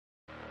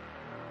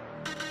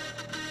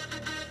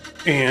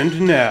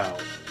And now,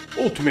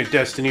 Ultimate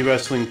Destiny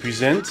Wrestling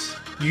presents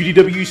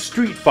UDW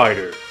Street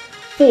Fighter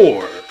 4. It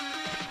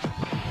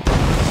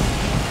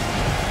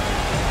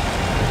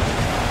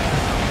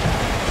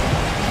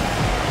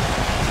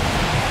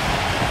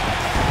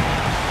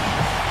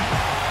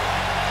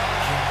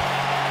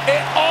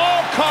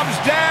all comes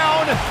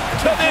down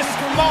to this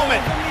moment.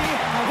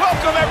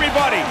 Welcome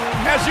everybody,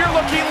 as you're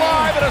looking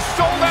live at a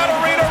sold-out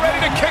arena ready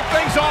to kick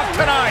things off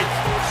tonight.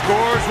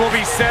 Scores will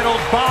be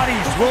settled,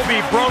 bodies will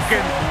be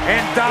broken,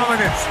 and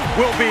dominance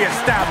will be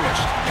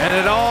established. And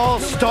it all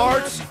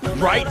starts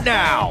right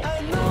now.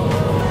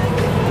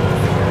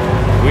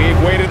 We've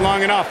waited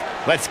long enough.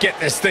 Let's get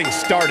this thing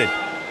started.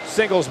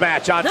 Singles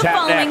match on tap next. The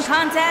following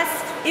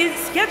contest is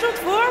scheduled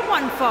for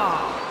one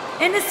fall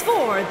and is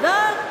for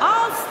the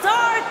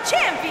All-Star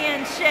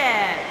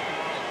Championship.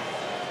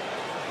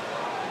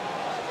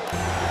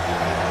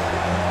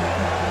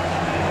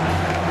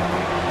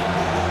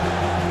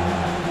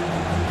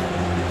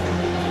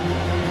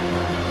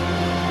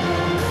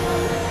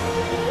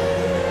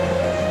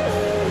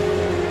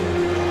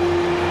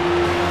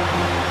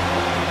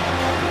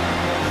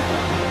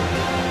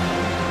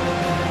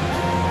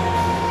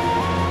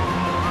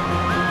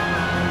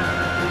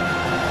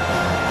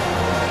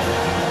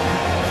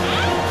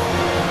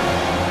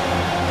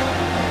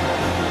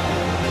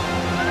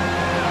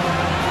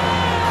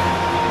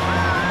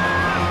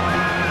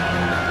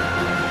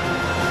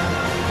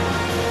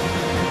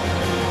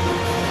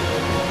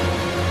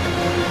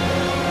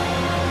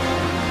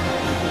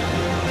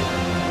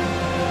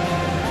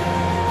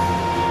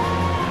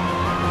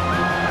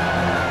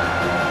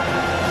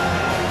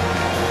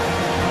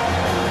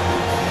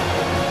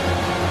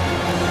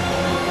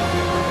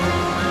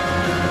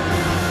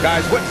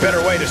 Guys, what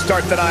better way to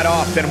start the night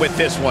off than with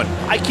this one?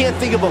 I can't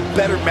think of a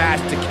better match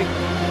to kick.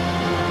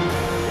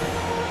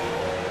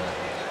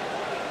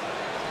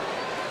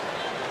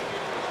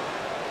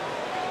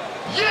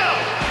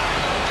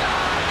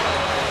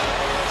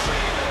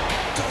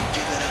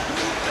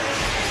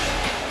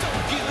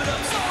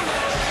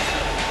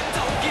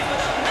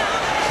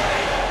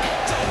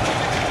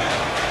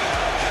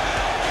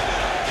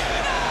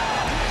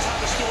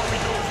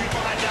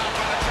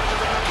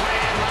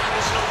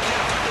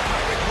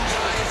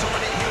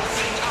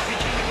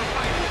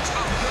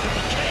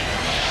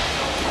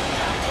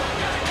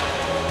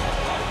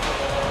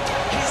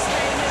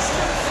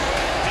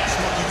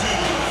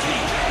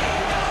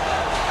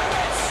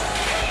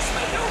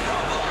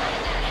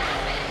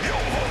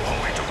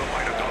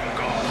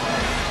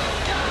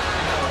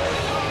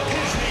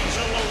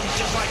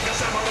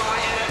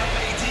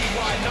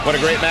 What a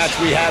great match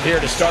we have here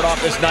to start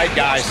off this night,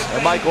 guys.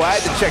 And Michael, I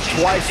had to check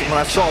twice when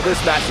I saw this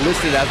match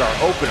listed as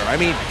our opener. I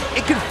mean,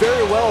 it could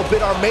very well have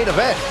been our main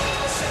event.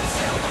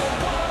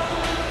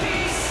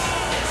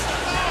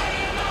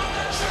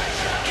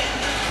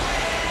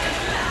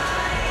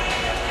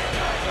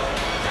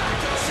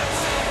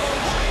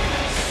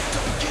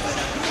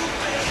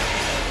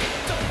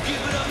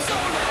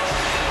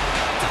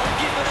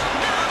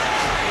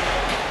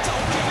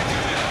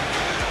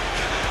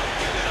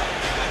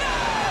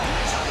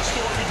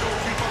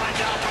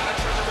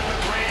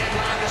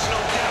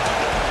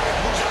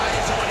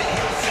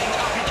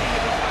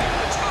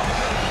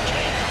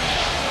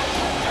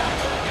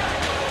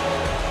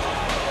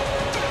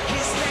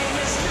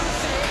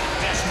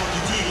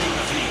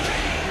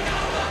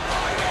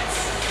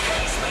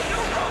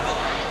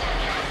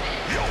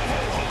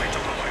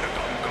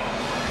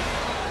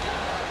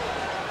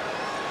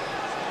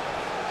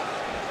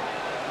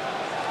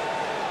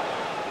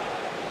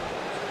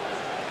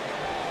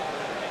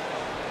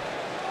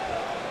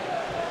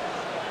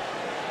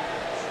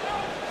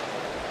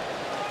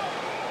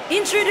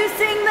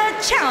 Introducing the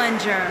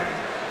challenger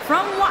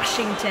from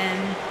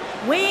Washington,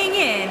 weighing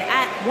in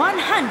at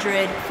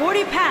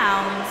 140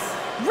 pounds,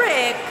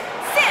 Rick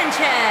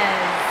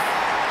Sanchez.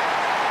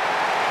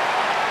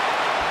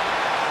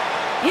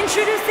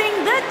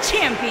 Introducing the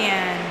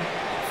champion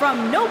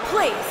from no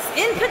place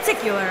in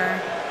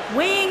particular,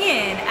 weighing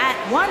in at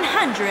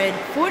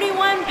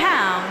 141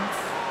 pounds,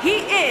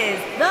 he is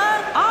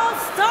the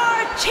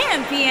All-Star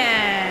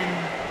Champion,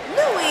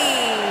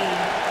 Louie.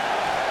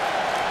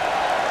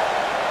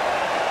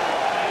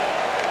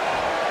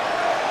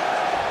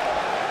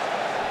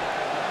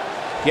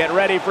 Get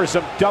ready for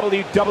some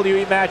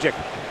WWE magic.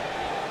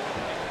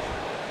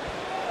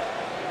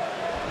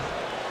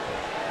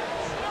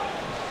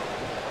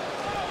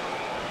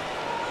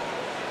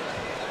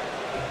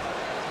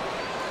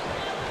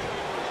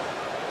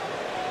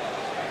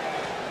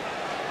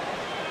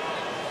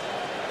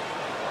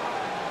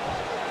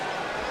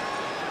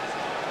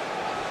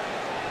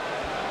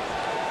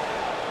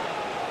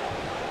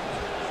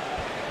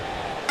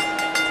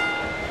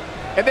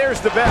 And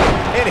there's the bell,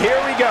 and here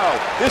we go.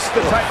 This is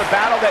the type of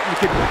battle that you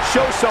can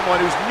show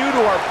someone who's new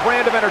to our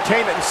brand of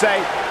entertainment and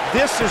say,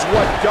 this is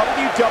what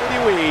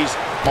WWE's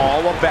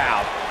all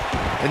about.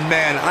 And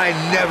man, I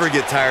never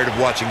get tired of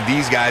watching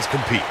these guys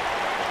compete.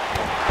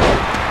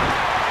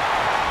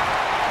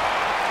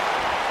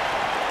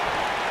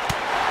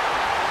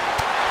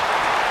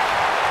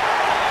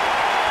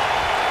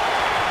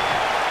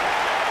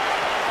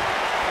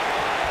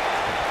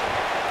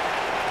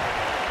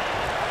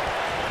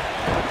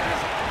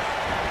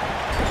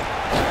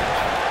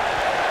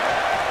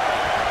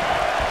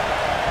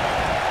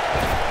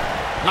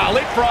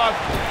 Leapfrog.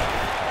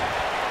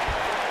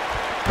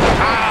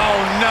 Oh,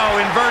 no.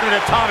 Inverted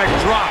atomic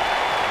drop.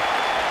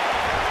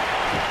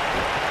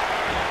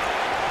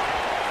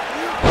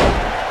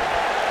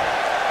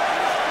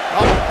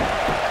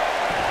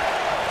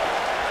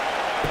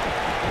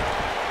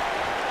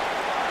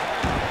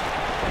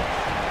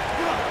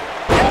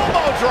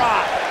 Elbow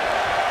drop.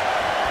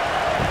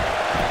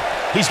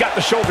 He's got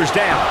the shoulders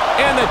down,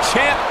 and the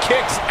champ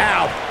kicks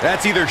out.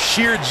 That's either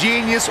sheer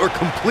genius or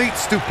complete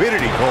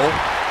stupidity, Cole.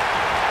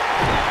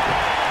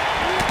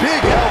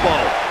 Big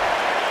elbow.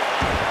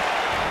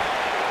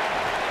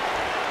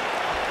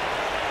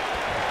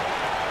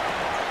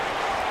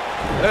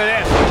 Look at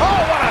this.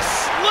 Oh, what a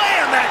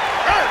slam. That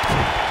hurt.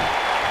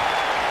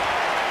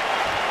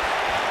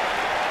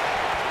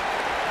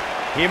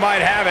 He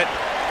might have it.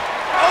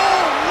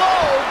 Oh,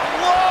 low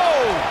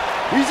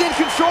blow. He's in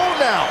control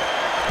now.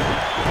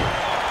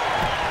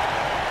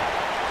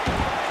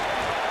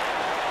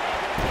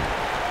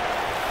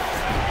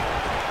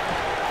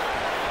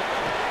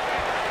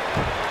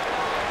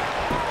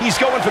 He's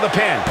going for the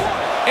pin.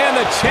 And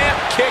the champ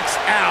kicks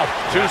out.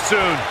 Too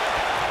soon.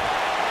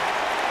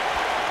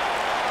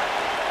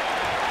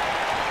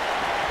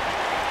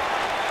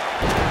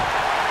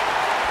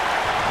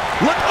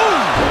 Look,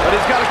 ooh! But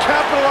he's got to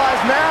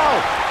capitalize now.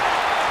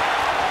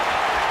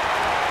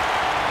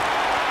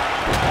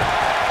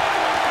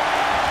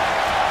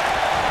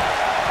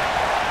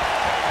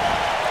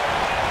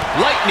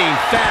 Lightning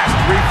fast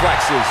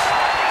reflexes.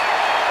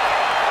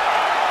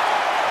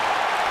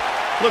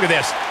 Look at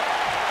this.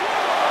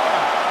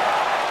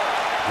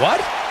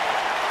 What?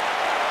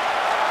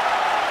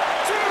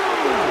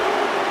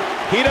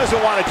 He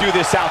doesn't want to do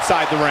this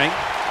outside the ring.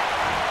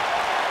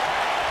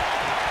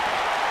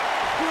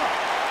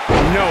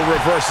 No,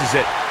 reverses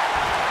it.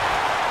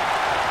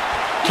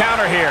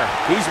 Counter here.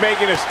 He's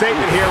making a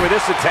statement here with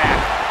this attack.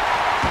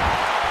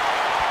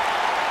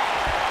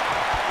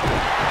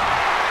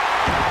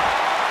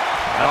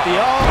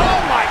 Oh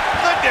my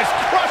goodness,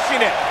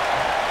 crushing it.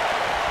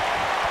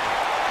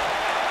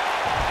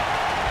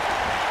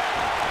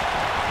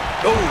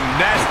 Oh,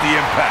 nasty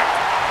impact.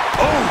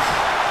 Oh.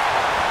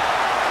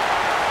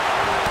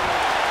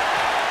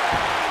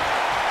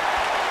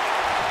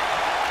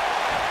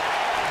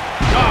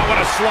 Oh, what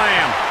a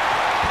slam.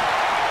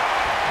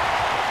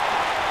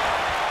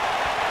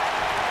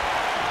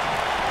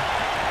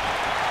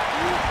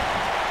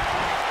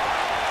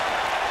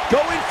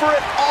 Going for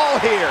it all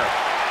here.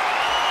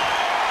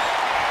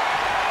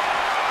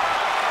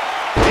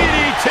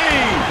 DDT.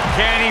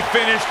 Can he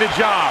finish the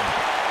job?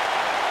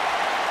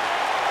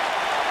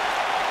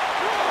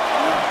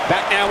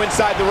 Back now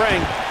inside the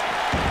ring.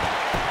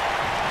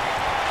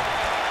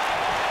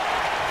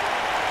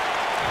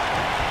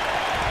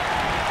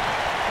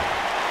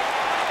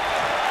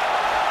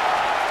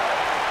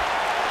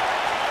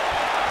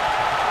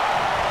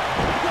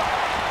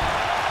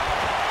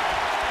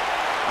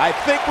 I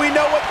think we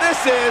know what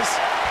this is.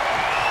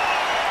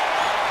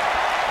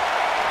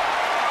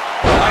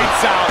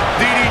 Lights out.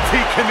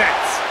 DDT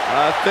connects.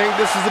 I think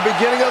this is the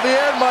beginning of the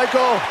end,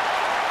 Michael.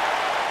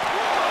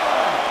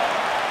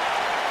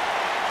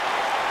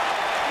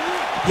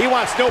 He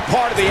wants no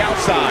part of the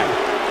outside.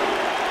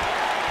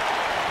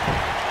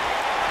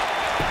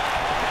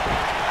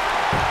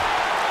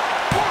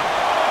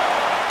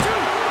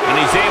 And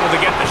he's able to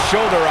get the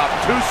shoulder up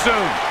too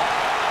soon.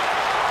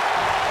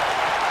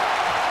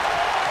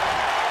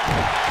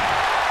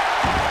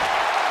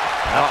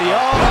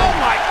 Oh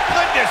my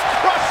goodness,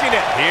 crushing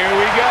it. Here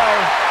we go.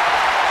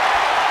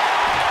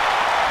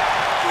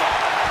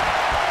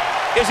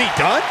 Is he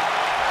done?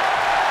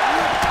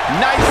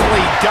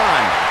 Nicely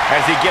done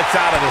as he gets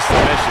out of the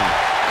submission.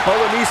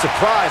 Color me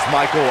surprised,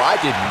 Michael. I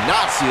did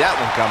not see that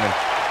one coming.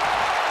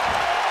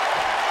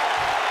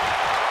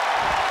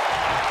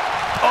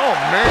 Oh,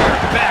 man,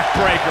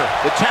 backbreaker.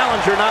 The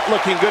challenger not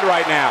looking good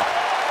right now.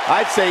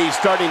 I'd say he's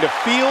starting to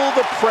feel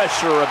the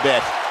pressure a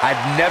bit. I'd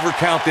never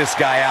count this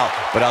guy out,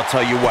 but I'll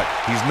tell you what,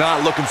 he's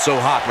not looking so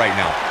hot right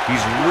now.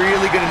 He's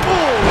really gonna...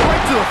 Oh,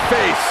 right to the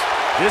face.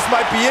 This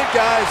might be it,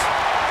 guys.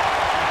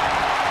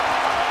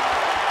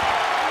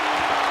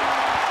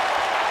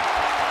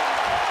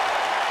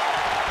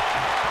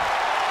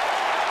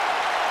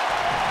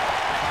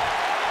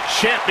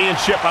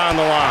 Championship on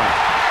the line.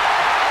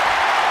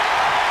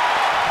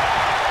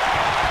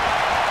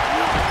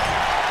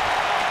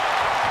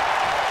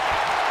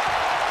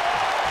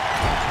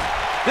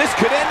 This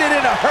could end it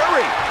in a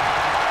hurry.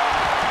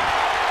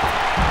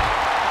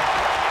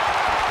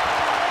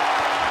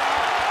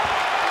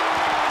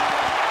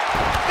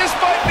 This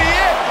might be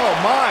it. Oh,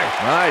 my.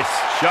 Nice.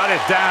 Shut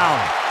it down.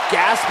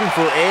 Gasping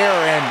for air,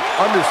 and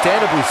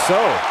understandably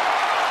so.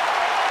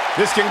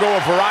 This can go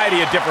a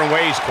variety of different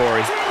ways,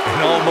 Corey.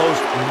 And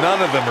almost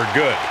none of them are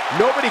good.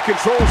 Nobody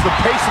controls the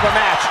pace of a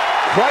match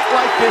quite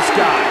like this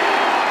guy.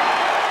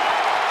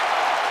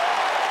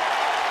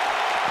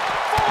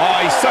 Oh,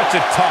 he's such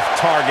a tough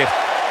target.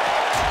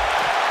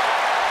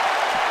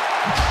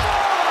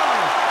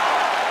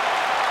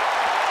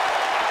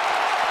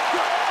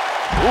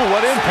 Ooh,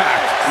 what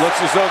impact.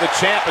 Looks as though the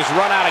champ has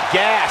run out of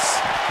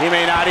gas. He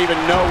may not even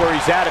know where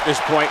he's at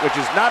this point, which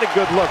is not a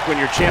good look when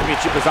your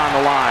championship is on the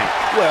line.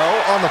 Well,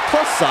 on the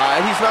plus side,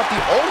 he's not the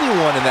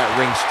only one in that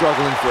ring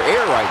struggling for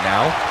air right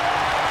now.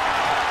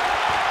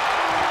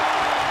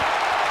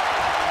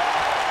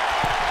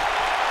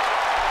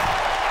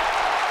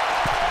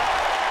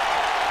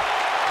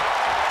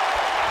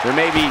 There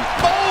may be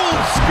Old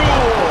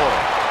school!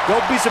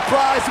 Don't be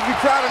surprised if we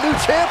crown a new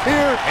champ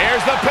here.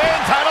 Here's the pin,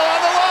 title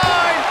on the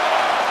line.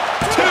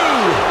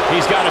 2.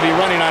 He's got to be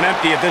running on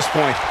empty at this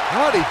point.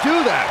 How'd he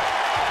do that?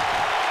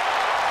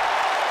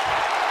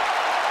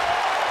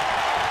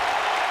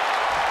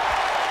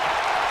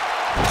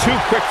 Too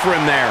quick for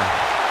him there.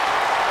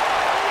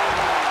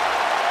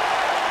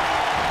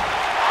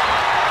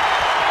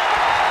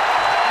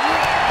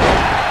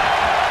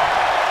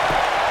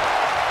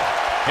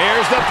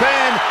 Here's the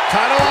pin,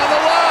 title on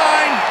the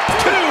line.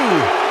 2.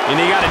 And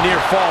he got a near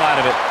fall out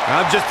of it.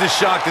 I'm just as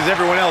shocked as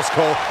everyone else,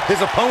 Cole,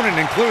 his opponent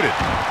included.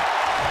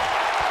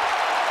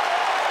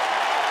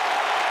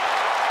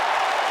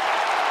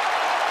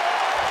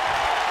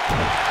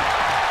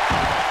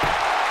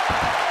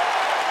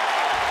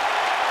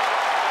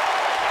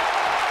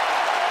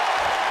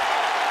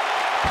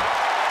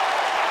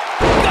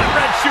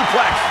 Gut-wrench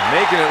suplex.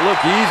 Making it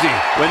look easy.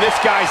 When this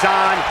guy's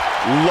on,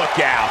 look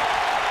out.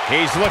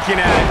 He's looking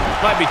at it.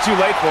 Might be too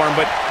late for him,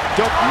 but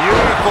don't...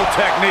 Beautiful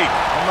technique.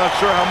 I'm not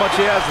sure how much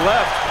he has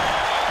left.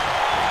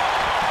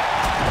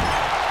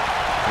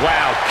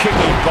 Wow,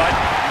 kicking butt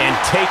and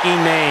taking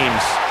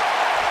names.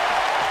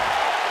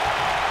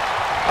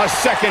 A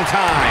second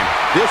time.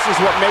 This is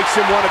what makes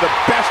him one of the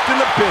best in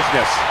the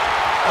business.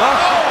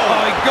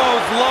 Oh, he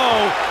goes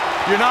low.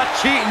 You're not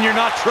cheating, you're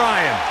not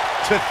trying.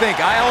 To think,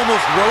 I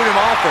almost wrote him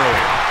off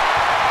earlier.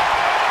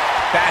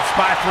 Bad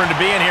spot for him to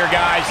be in here,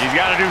 guys. He's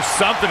got to do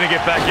something to get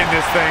back in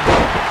this thing.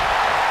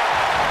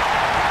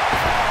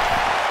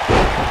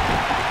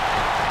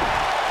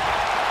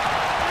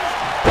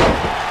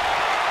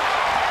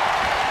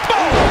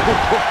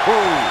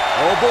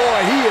 Oh boy,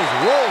 he is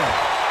rolling.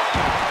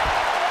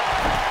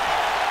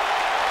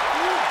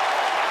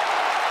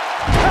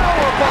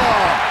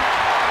 Powerbomb.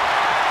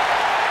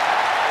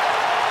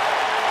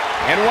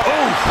 And what?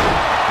 Oof!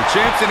 The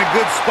champ's in a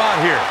good spot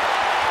here.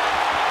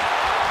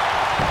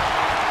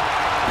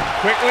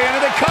 Quickly into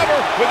the cover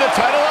with the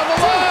title on the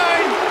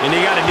line. And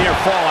he got a near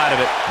fall out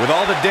of it. With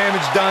all the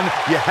damage done,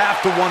 you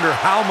have to wonder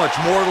how much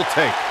more it'll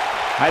take.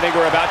 I think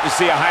we're about to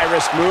see a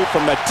high-risk move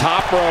from the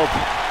top rope.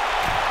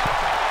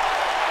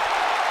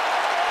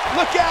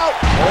 Look out.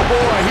 Oh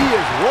boy, he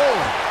is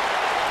rolling.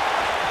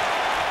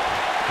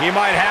 He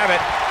might have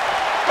it.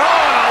 Oh,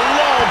 a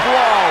low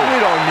blow. We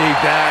don't need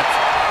that.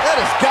 That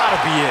has got to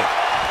be it.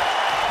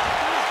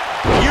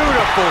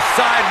 Beautiful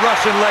side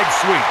Russian leg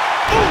sweep.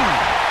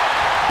 Ooh.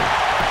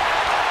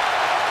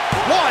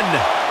 1,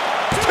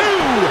 2.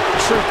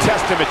 True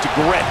testament to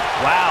grit.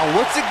 Wow,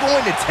 what's it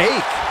going to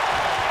take?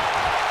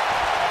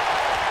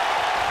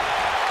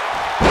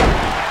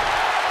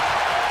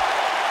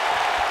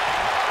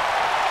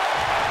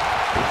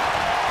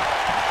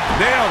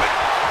 Nailed it.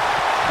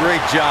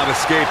 Great job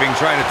escaping,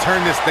 trying to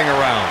turn this thing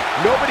around.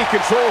 Nobody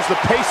controls the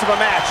pace of a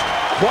match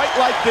quite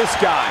like this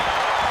guy.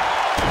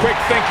 Quick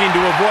thinking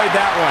to avoid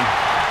that one.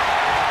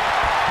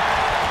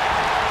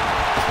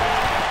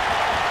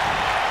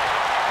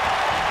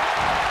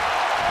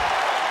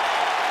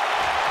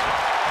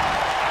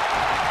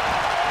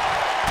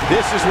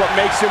 This is what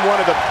makes him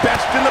one of the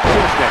best in the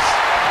business.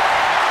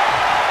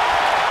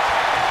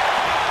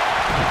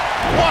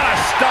 What a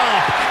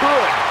stomp.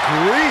 Good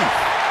grief.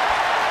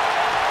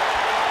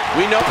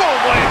 We know. Boom,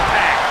 what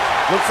impact.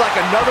 Looks like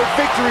another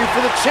victory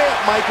for the champ,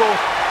 Michael.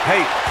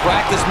 Hey,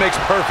 practice makes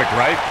perfect,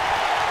 right?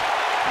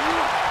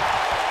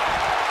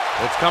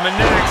 What's coming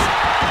next?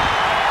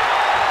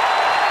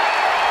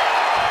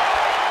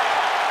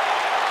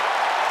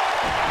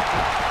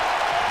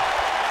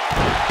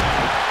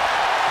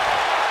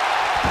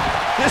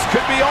 This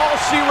could be all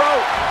she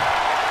wrote.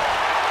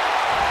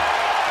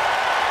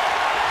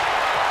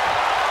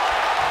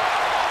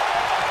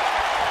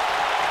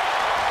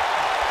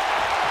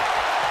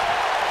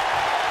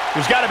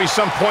 There's got to be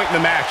some point in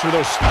the match where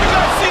those... You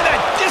guys see that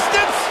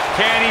distance?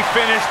 Can he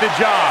finish the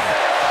job?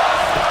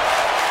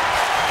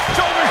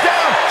 Shoulders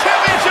down.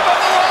 Championship on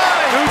the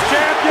line. New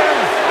champion.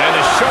 And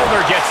the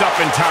shoulder gets up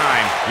in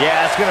time.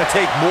 Yeah, it's going to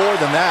take more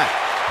than that.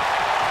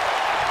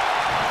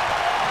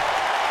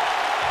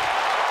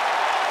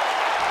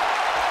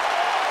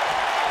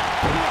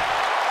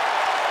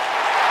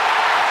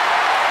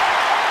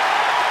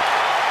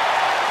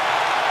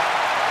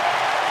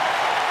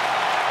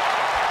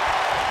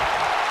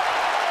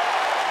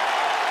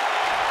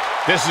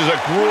 This is a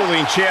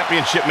grueling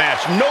championship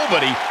match.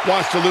 Nobody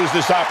wants to lose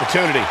this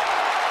opportunity.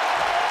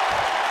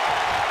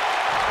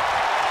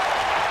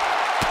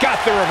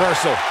 Got the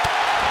reversal.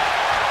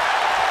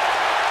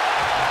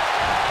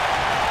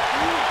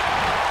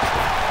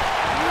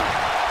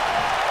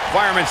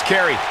 Fireman's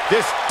carry.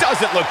 This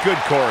doesn't look good,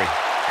 Corey.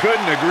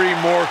 Couldn't agree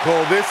more,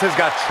 Cole. This has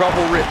got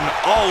trouble written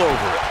all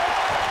over it.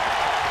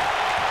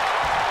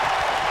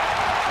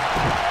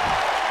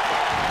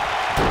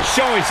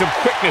 showing some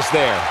quickness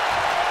there.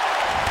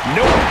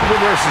 Nope,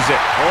 reverses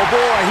it. Oh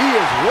boy, he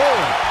is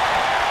rolling.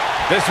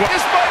 This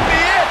might be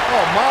it.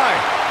 Oh my,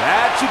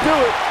 that should do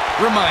it.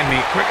 Remind me.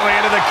 Quickly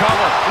into the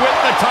cover with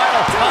the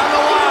title on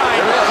the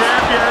line.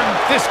 Champion.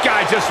 This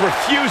guy just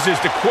refuses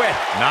to quit.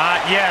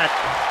 Not yet.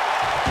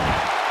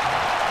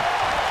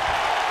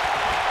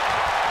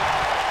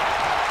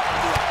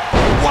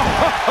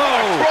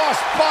 Whoa! Cross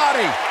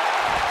body.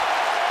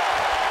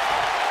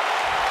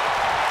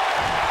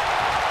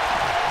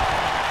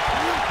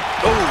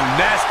 Oh,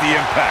 nasty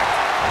impact.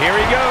 Here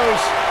he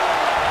goes.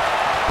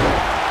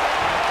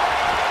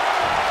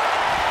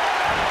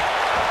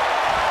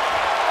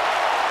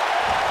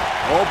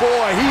 Oh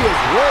boy, he is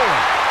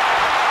rolling.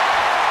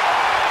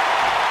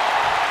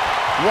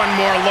 One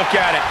more look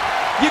at it.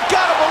 You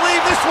gotta believe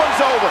this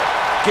one's over.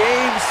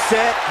 Game,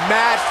 set,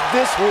 match.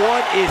 This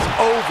one is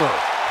over.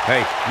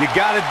 Hey, you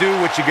gotta do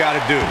what you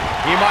gotta do.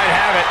 He might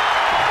have it.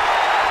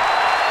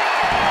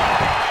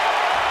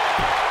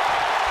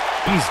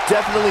 He's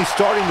definitely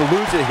starting to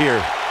lose it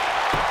here.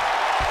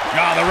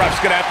 Oh, the ref's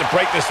gonna have to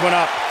break this one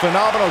up.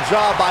 Phenomenal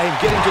job by him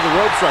getting to the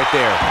ropes right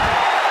there.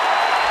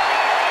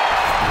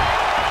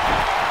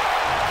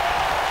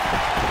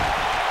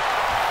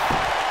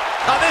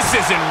 Oh, this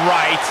isn't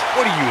right.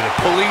 What are you, the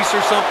police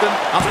or something?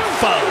 I'm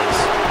fuzz.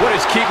 What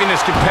is keeping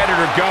this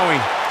competitor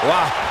going?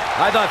 Wow,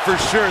 I thought for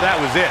sure that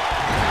was it.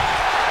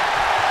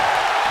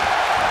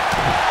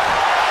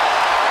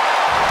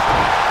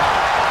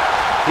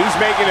 He's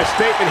making a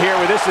statement here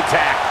with this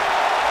attack.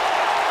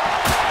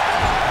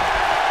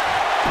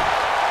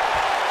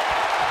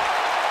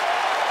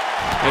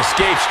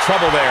 Escapes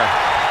trouble there.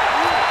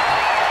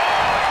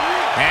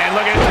 And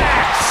look at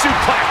that.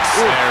 Suplex.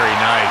 Very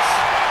nice.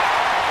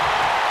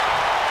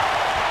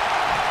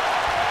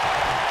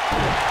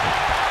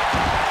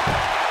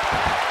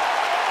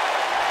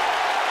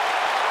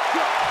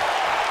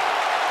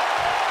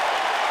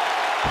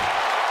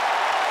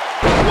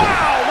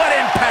 Wow, what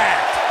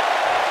impact.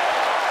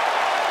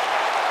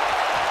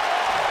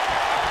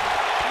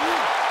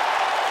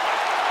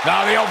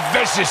 Now the old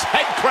vicious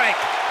head crank.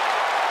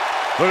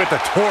 Look at the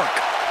torque.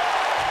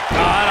 Oh,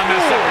 that'll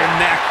mess up your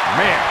neck.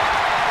 Man.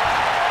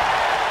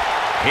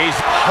 He's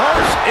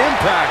Harsh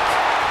impact.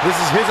 This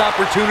is his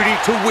opportunity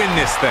to win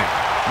this thing.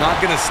 Not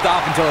gonna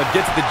stop until it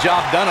gets the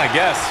job done, I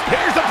guess.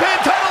 Here's the pin,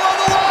 title on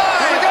the line.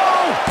 Here we go.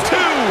 2.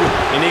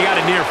 And he got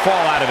a near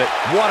fall out of it.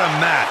 What a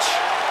match.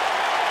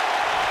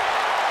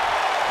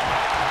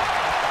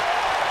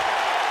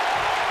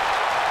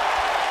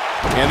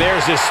 And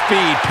there's his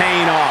speed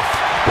paying off.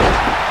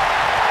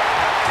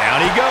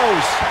 Down he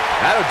goes.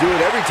 That'll do it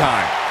every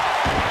time.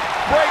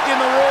 Breaking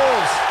the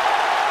rules.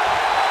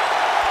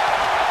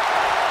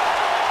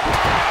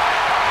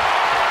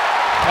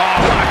 Oh,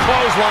 what a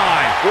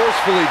clothesline.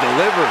 Forcefully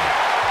delivered.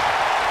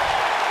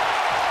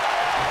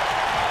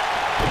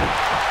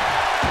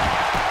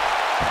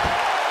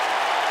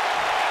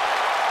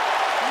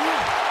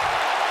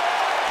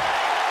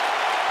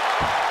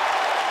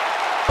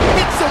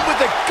 Hits him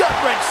with a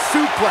gut-wrench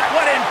suplex.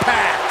 What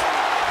impact.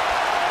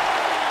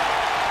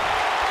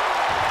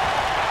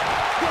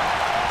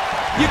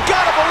 You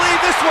gotta believe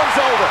this one's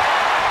over.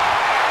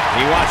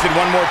 He wants it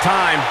one more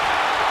time.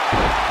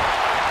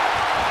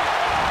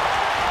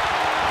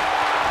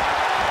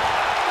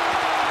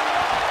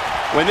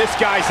 When this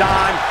guy's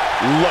on,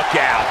 look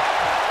out.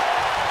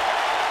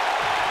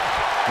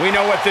 We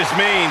know what this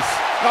means.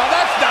 Oh,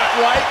 that's not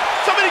right.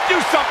 Somebody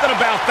do something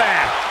about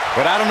that.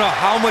 But I don't know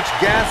how much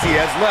gas he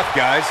has left,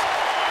 guys.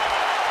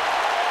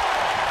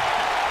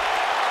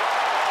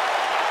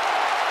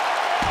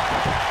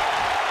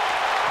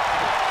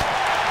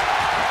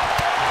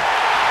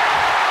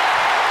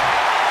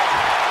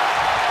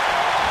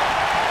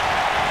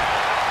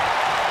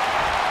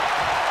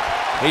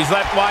 He's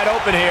left wide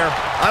open here.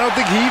 I don't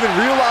think he even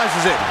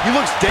realizes it. He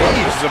looks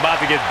dazed. This is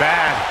about to get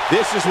bad.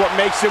 This is what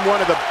makes him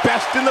one of the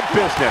best in the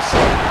business.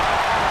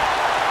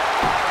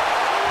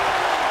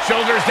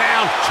 Shoulders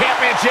down,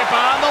 championship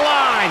on the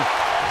line.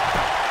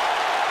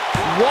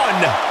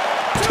 1,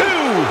 2.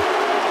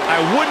 I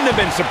wouldn't have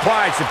been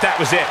surprised if that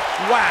was it.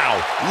 Wow.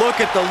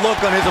 Look at the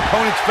look on his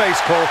opponent's face,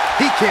 Cole.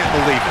 He can't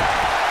believe it.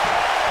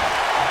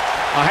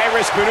 A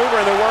high-risk maneuver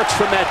in the works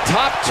from that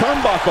top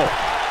turnbuckle.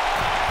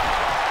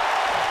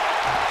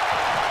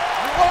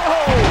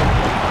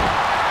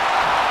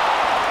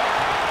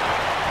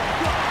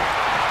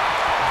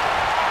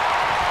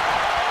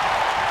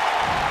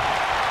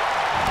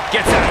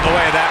 Gets out of the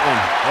way of that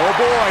one. Oh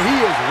boy, he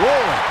is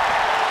rolling.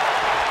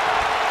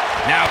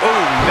 Now,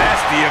 oh,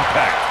 nasty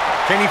impact.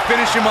 Can he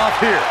finish him off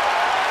here?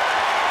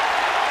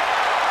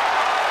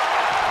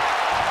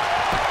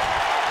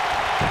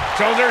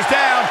 Shoulders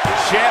down,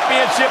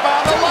 championship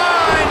on the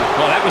line.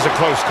 Well, that was a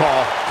close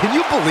call. Can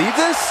you believe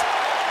this?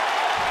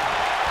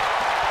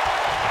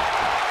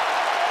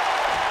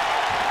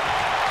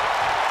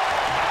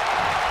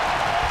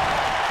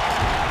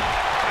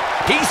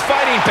 He's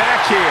fighting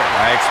back here.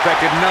 I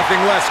expected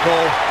nothing less, Cole.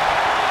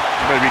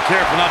 You better be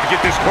careful not to get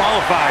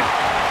disqualified.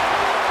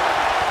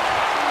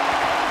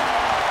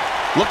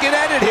 Looking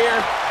at it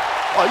here.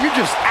 Oh, you're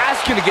just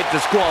asking to get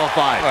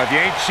disqualified. Well, if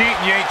you ain't cheating,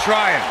 you ain't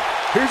trying.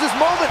 Here's his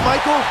moment,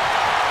 Michael.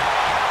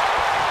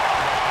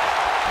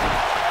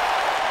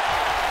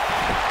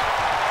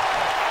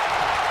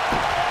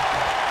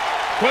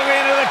 Quickly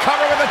into the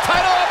cover with the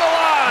title on the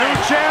line. New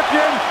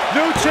champion,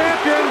 new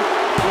champion.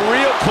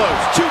 Real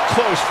close, too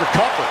close for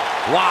comfort.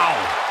 Wow.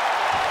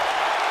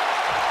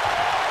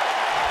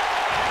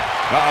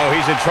 Uh-oh,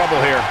 he's in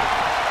trouble here.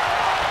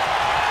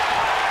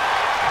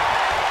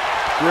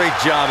 Great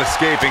job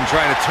escaping,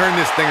 trying to turn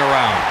this thing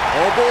around.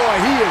 Oh boy,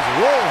 he is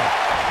rolling.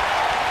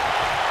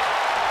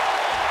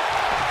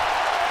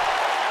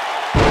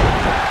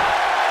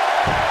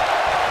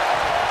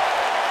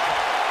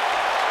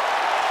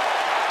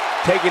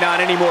 Taking on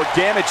any more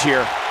damage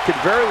here could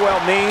very well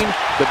mean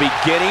the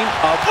beginning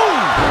of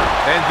boom.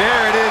 And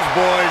there it is,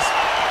 boys.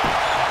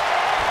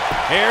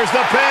 Here's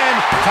the pin.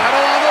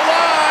 Title on the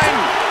line.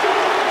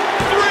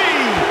 3.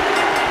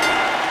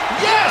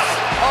 Yes!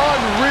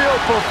 Unreal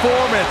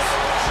performance.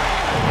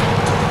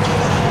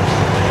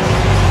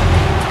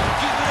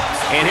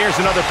 And here's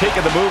another peek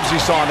of the moves you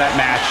saw in that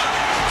match.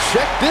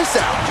 Check this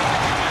out.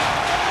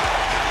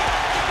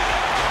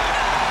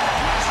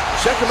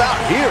 Check him out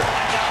here.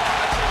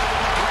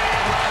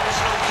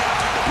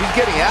 He's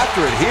getting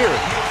after it here.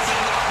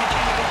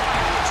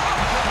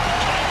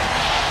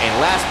 And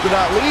last but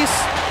not least,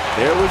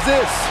 there was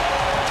this.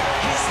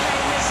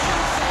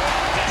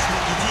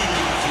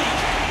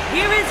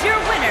 Here is your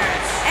winner,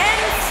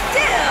 and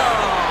still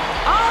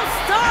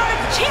All-Star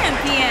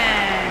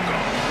Champion,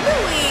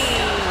 Louis.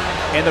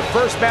 And the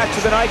first match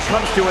of the night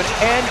comes to an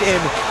end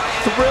in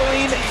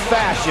thrilling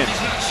fashion.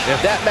 And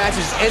if that match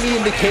is any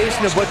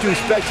indication of what to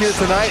expect here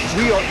tonight,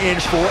 we are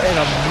in for an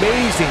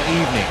amazing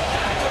evening.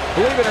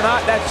 Believe it or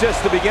not, that's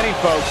just the beginning,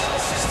 folks.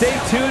 Stay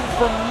tuned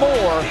for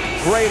more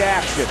great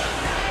action.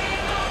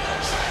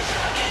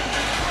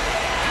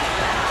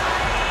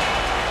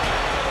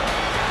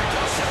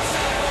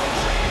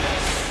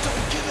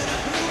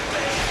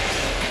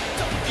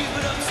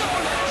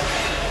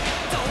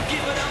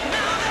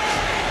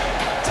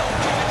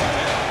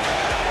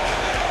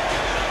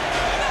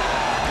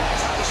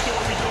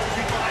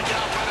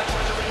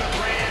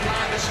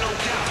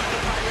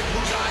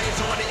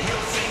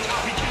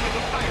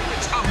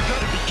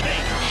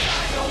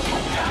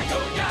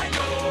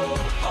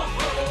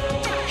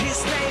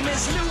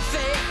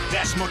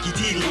 That's Monkey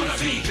D.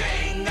 Luffy.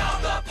 King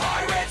of the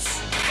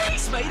pirates.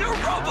 He's made a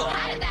rubble.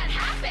 How did that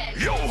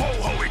happen? Yo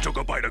ho ho, he took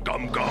a bite of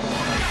gum gum.